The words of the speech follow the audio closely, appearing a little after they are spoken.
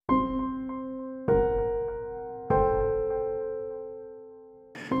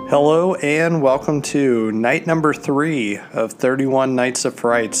Hello and welcome to night number 3 of 31 Nights of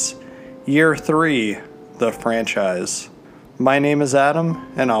Frights, year 3, the franchise. My name is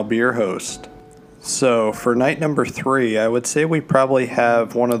Adam and I'll be your host. So for night number 3, I would say we probably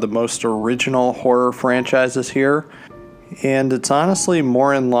have one of the most original horror franchises here, and it's honestly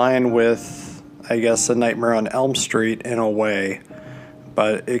more in line with, I guess, A Nightmare on Elm Street in a way.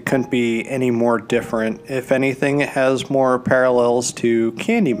 But it couldn't be any more different. If anything, it has more parallels to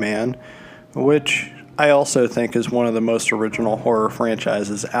Candyman, which I also think is one of the most original horror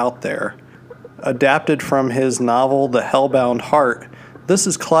franchises out there. Adapted from his novel The Hellbound Heart, this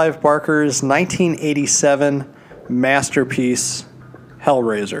is Clive Barker's 1987 masterpiece,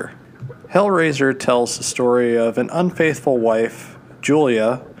 Hellraiser. Hellraiser tells the story of an unfaithful wife,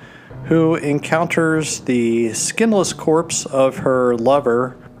 Julia, who encounters the skinless corpse of her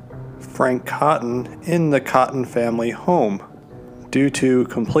lover, Frank Cotton, in the Cotton family home. Due to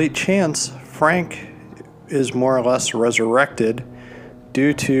complete chance, Frank is more or less resurrected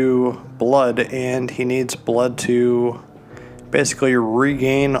due to blood, and he needs blood to basically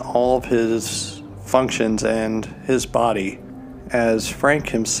regain all of his functions and his body, as Frank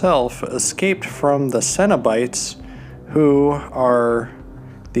himself escaped from the Cenobites, who are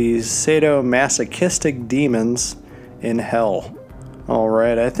these sadomasochistic demons in hell.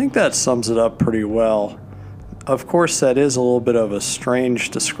 Alright, I think that sums it up pretty well. Of course, that is a little bit of a strange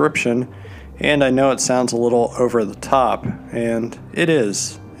description, and I know it sounds a little over the top, and it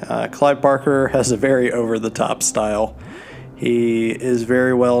is. Clive Barker has a very over the top style. He is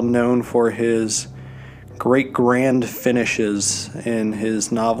very well known for his great grand finishes in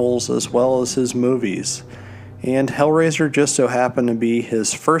his novels as well as his movies. And Hellraiser just so happened to be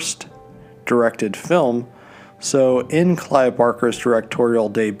his first directed film, so in Clive Barker's directorial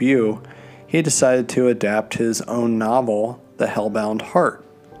debut, he decided to adapt his own novel, The Hellbound Heart.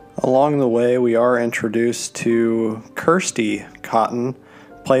 Along the way, we are introduced to Kirsty Cotton,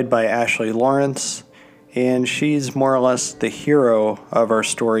 played by Ashley Lawrence, and she's more or less the hero of our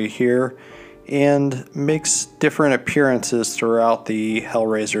story here, and makes different appearances throughout the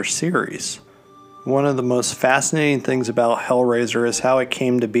Hellraiser series. One of the most fascinating things about Hellraiser is how it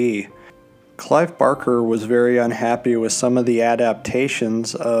came to be. Clive Barker was very unhappy with some of the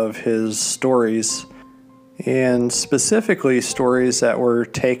adaptations of his stories, and specifically stories that were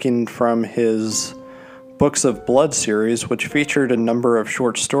taken from his Books of Blood series, which featured a number of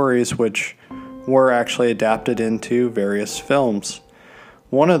short stories which were actually adapted into various films.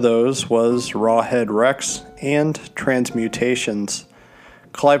 One of those was Rawhead Rex and Transmutations.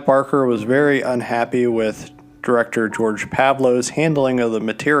 Clive Barker was very unhappy with director George Pavlo's handling of the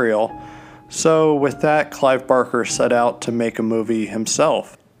material, so with that, Clive Barker set out to make a movie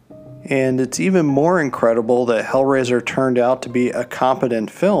himself. And it's even more incredible that Hellraiser turned out to be a competent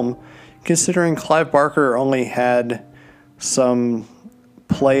film, considering Clive Barker only had some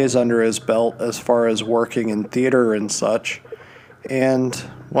plays under his belt as far as working in theater and such. And,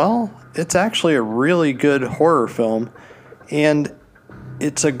 well, it's actually a really good horror film, and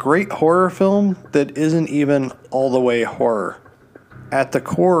it's a great horror film that isn't even all the way horror. At the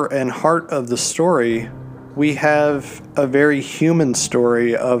core and heart of the story, we have a very human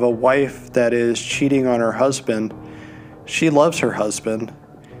story of a wife that is cheating on her husband. She loves her husband.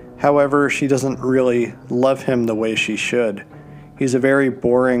 However, she doesn't really love him the way she should. He's a very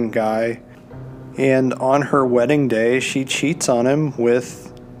boring guy. And on her wedding day, she cheats on him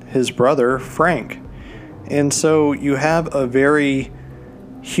with his brother, Frank. And so you have a very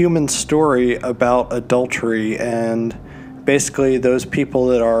human story about adultery, and basically those people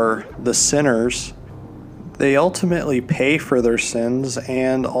that are the sinners, they ultimately pay for their sins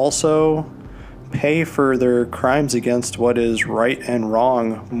and also pay for their crimes against what is right and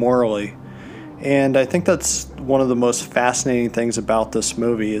wrong morally. And I think that's one of the most fascinating things about this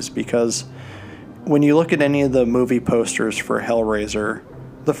movie, is because when you look at any of the movie posters for Hellraiser,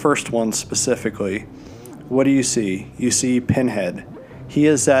 the first one specifically, what do you see? You see Pinhead. He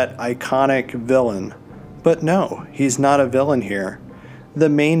is that iconic villain. But no, he's not a villain here. The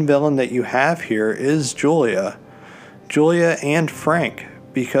main villain that you have here is Julia. Julia and Frank,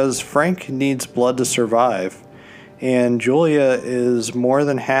 because Frank needs blood to survive. And Julia is more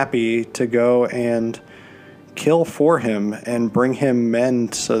than happy to go and kill for him and bring him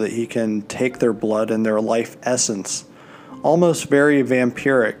men so that he can take their blood and their life essence. Almost very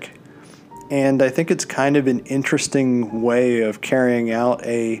vampiric. And I think it's kind of an interesting way of carrying out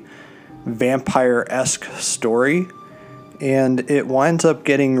a vampire-esque story. And it winds up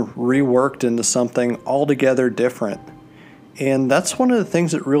getting reworked into something altogether different. And that's one of the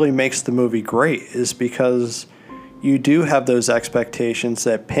things that really makes the movie great, is because you do have those expectations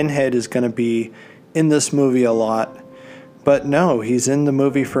that Pinhead is going to be in this movie a lot. But no, he's in the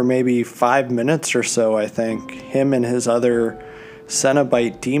movie for maybe 5 minutes or so, I think. Him and his other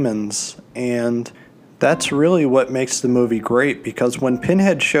Cenobite demons. And that's really what makes the movie great, because when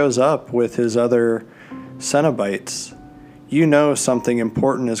Pinhead shows up with his other Cenobites, you know something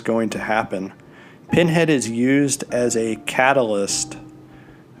important is going to happen. Pinhead is used as a catalyst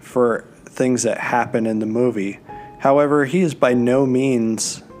for things that happen in the movie. However, he is by no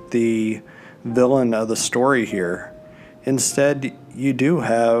means the villain of the story here. Instead, you do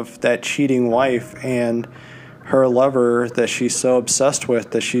have that cheating wife and her lover that she's so obsessed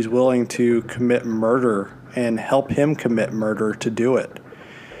with that she's willing to commit murder and help him commit murder to do it.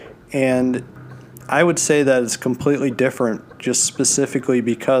 And I would say that it's completely different, just specifically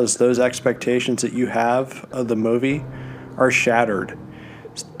because those expectations that you have of the movie are shattered.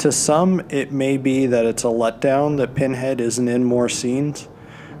 To some, it may be that it's a letdown that Pinhead isn't in more scenes,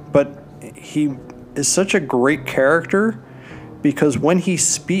 but he is such a great character because when he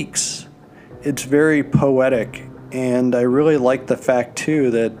speaks, it's very poetic, and I really like the fact, too,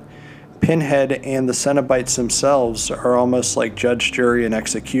 that Pinhead and the Cenobites themselves are almost like judge, jury, and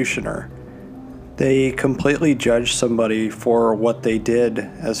executioner. They completely judge somebody for what they did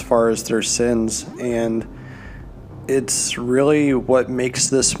as far as their sins, and it's really what makes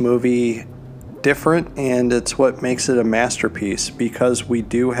this movie different, and it's what makes it a masterpiece, because we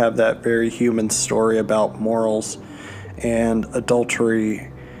do have that very human story about morals and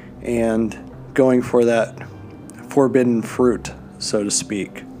adultery and going for that forbidden fruit, so to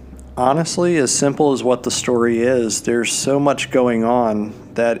speak. Honestly, as simple as what the story is, there's so much going on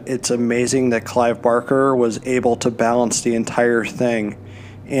that it's amazing that Clive Barker was able to balance the entire thing.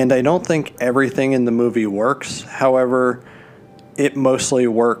 And I don't think everything in the movie works. However, it mostly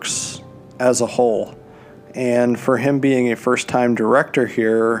works as a whole. And for him being a first-time director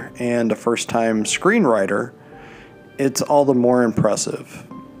here and a first-time screenwriter, it's all the more impressive.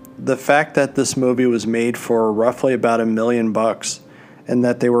 The fact that this movie was made for roughly about $1 million and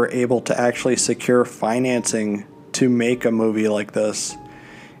that they were able to actually secure financing to make a movie like this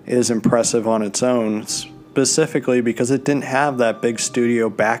is impressive on its own, specifically because it didn't have that big studio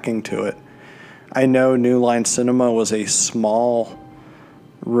backing to it. I know New Line Cinema was a small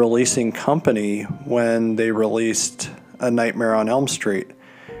releasing company when they released A Nightmare on Elm Street.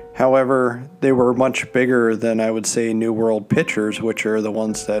 However, they were much bigger than, I would say, New World Pictures, which are the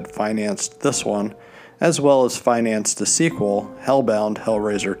ones that financed this one, as well as financed the sequel, Hellbound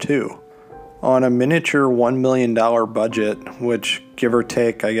Hellraiser 2. On a miniature $1 million budget, which give or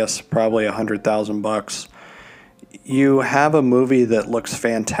take, I guess, probably $100,000, you have a movie that looks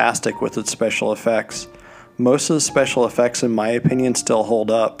fantastic with its special effects. Most of the special effects, in my opinion, still hold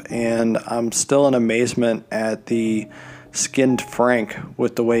up, and I'm still in amazement at the skinned Frank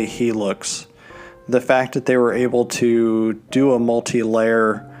with the way he looks. The fact that they were able to do a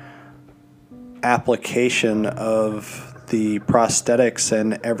multi-layer application of the prosthetics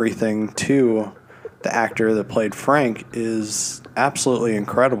and everything to the actor that played Frank is absolutely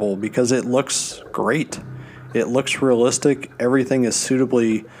incredible, because it looks great. It looks realistic. Everything is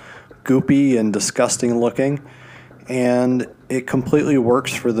suitably goopy and disgusting looking, and it completely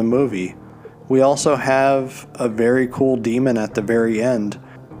works for the movie. We also have a very cool demon at the very end.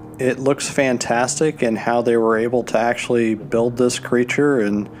 It looks fantastic, and how they were able to actually build this creature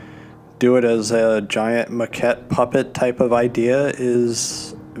and do it as a giant maquette puppet type of idea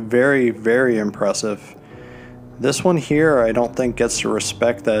is very, very impressive. This one here I don't think gets the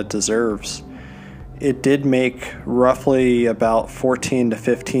respect that it deserves. It did make roughly about 14 to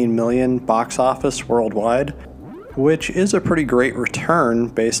 15 million box office worldwide, which is a pretty great return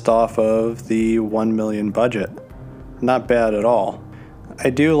based off of the 1 million budget. Not bad at all. I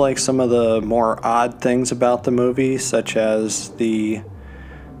do like some of the more odd things about the movie, such as the,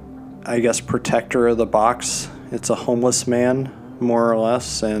 I guess, protector of the box. It's a homeless man, more or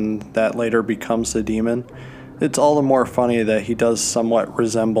less, and that later becomes the demon. It's all the more funny that he does somewhat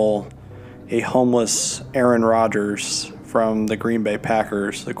resemble a homeless Aaron Rodgers from the Green Bay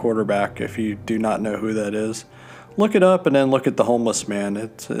Packers, the quarterback. If you do not know who that is, look it up and then look at the homeless man.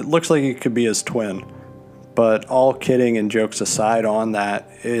 It looks like it could be his twin. But all kidding and jokes aside on that,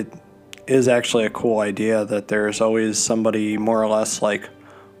 it is actually a cool idea that there's always somebody more or less like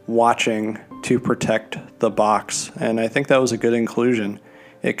watching to protect the box. And I think that was a good inclusion.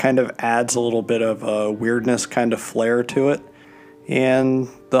 It kind of adds a little bit of a weirdness kind of flair to it. And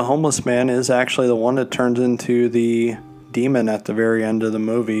the homeless man is actually the one that turns into the demon at the very end of the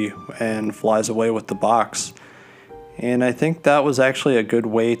movie and flies away with the box. And I think that was actually a good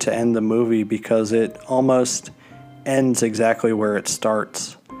way to end the movie, because it almost ends exactly where it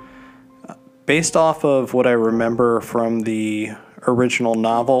starts. Based off of what I remember from the original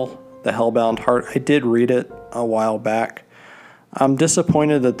novel, The Hellbound Heart, I did read it a while back. I'm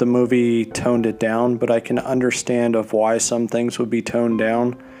disappointed that the movie toned it down, but I can understand of why some things would be toned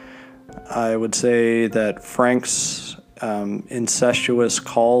down. I would say that Frank's incestuous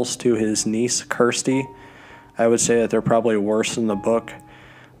calls to his niece, Kirsty, I would say that they're probably worse in the book.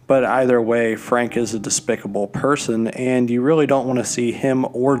 But either way, Frank is a despicable person, and you really don't want to see him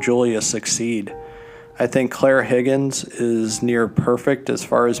or Julia succeed. I think Claire Higgins is near perfect as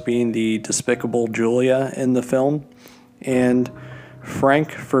far as being the despicable Julia in the film, and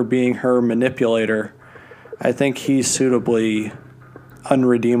Frank for being her manipulator. I think he's suitably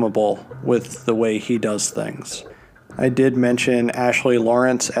unredeemable with the way he does things. I did mention Ashley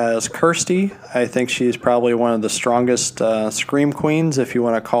Lawrence as Kirsty. I think she's probably one of the strongest scream queens, if you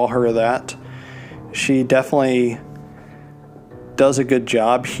want to call her that. She definitely does a good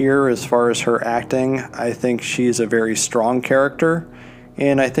job here as far as her acting. I think she's a very strong character,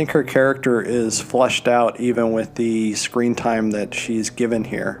 and I think her character is fleshed out even with the screen time that she's given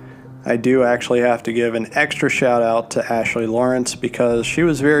here. I do actually have to give an extra shout out to Ashley Lawrence because she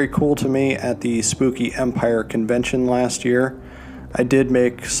was very cool to me at the Spooky Empire convention last year. I did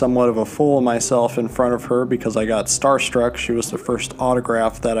make somewhat of a fool of myself in front of her because I got starstruck. She was the first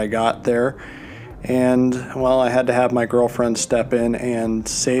autograph that I got there. And, well, I had to have my girlfriend step in and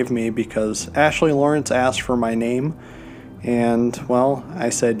save me because Ashley Lawrence asked for my name. And, well,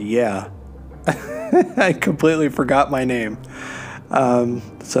 I said, yeah. I completely forgot my name.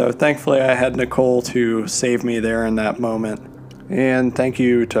 So thankfully I had Nicole to save me there in that moment. And thank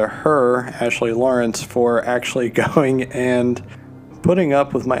you to her, Ashley Lawrence, for actually going and putting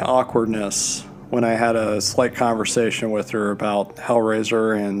up with my awkwardness when I had a slight conversation with her about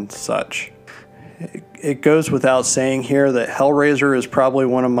Hellraiser and such. It goes without saying here that Hellraiser is probably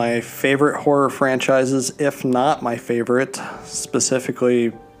one of my favorite horror franchises, if not my favorite,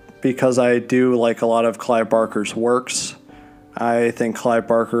 specifically because I do like a lot of Clive Barker's works. I think Clive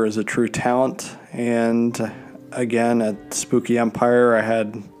Barker is a true talent, and again, at Spooky Empire, I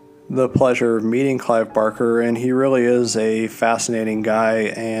had the pleasure of meeting Clive Barker, and he really is a fascinating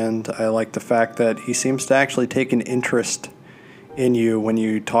guy, and I like the fact that he seems to actually take an interest in you when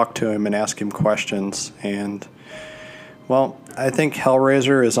you talk to him and ask him questions. And, well, I think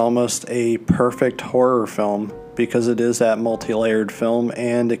Hellraiser is almost a perfect horror film because it is that multi-layered film,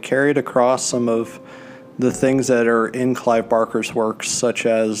 and it carried across some of the things that are in Clive Barker's works, such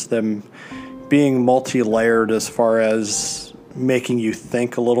as them being multi-layered as far as making you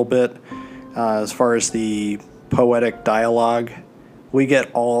think a little bit, as far as the poetic dialogue. We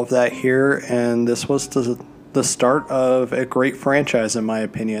get all of that here, and this was the start of a great franchise, in my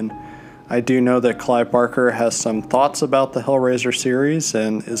opinion. I do know that Clive Barker has some thoughts about the Hellraiser series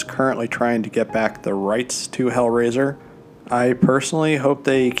and is currently trying to get back the rights to Hellraiser. I personally hope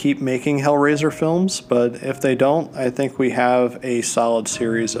they keep making Hellraiser films, but if they don't, I think we have a solid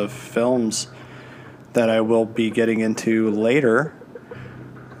series of films that I will be getting into later.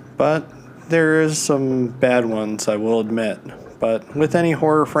 But there is some bad ones, I will admit. But with any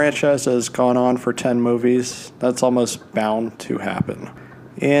horror franchise that has gone on for 10 movies, that's almost bound to happen.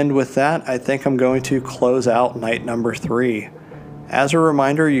 And with that, I think I'm going to close out night number 3. As a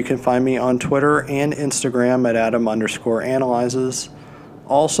reminder, you can find me on Twitter and Instagram at Adam_analyzes.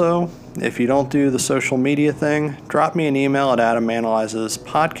 Also, if you don't do the social media thing, drop me an email at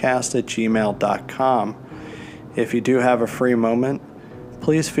adamanalyzespodcast@gmail.com. If you do have a free moment,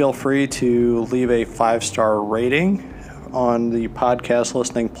 please feel free to leave a 5-star rating on the podcast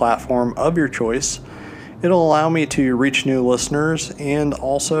listening platform of your choice. It'll allow me to reach new listeners, and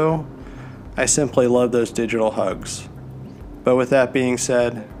also, I simply love those digital hugs. But with that being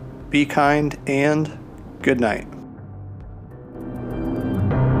said, be kind and good night.